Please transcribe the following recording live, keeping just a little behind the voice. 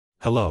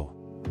Hello.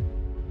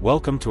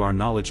 Welcome to our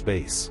knowledge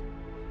base.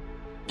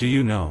 Do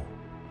you know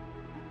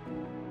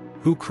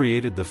who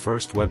created the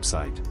first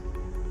website?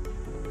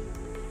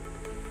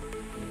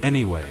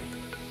 Anyway,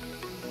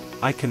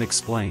 I can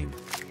explain.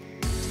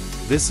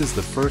 This is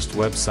the first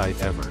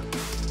website ever.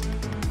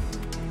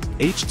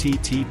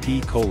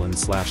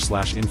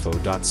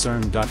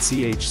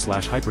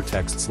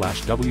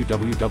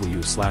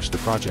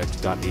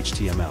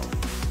 http://info.cern.ch/hypertext/www/theproject.html.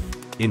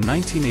 In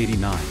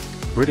 1989,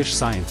 British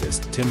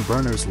scientist Tim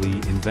Berners-Lee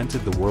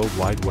invented the World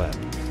Wide Web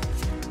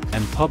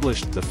and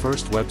published the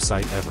first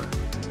website ever.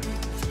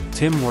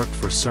 Tim worked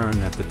for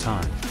CERN at the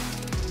time.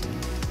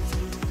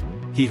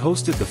 He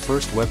hosted the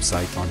first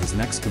website on his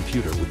NeXT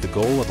computer with the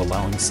goal of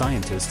allowing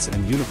scientists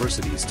and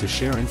universities to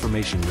share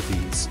information with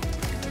ease.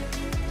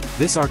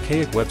 This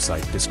archaic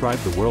website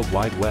described the World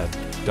Wide Web,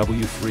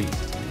 W3,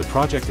 the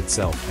project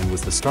itself, and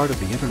was the start of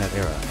the Internet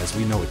era as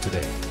we know it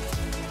today.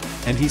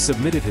 And he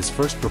submitted his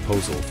first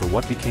proposal for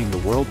what became the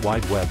World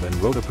Wide Web and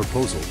wrote a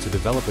proposal to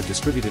develop a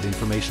distributed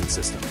information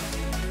system.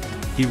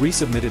 He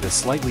resubmitted a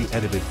slightly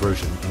edited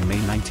version in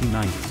May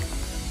 1990.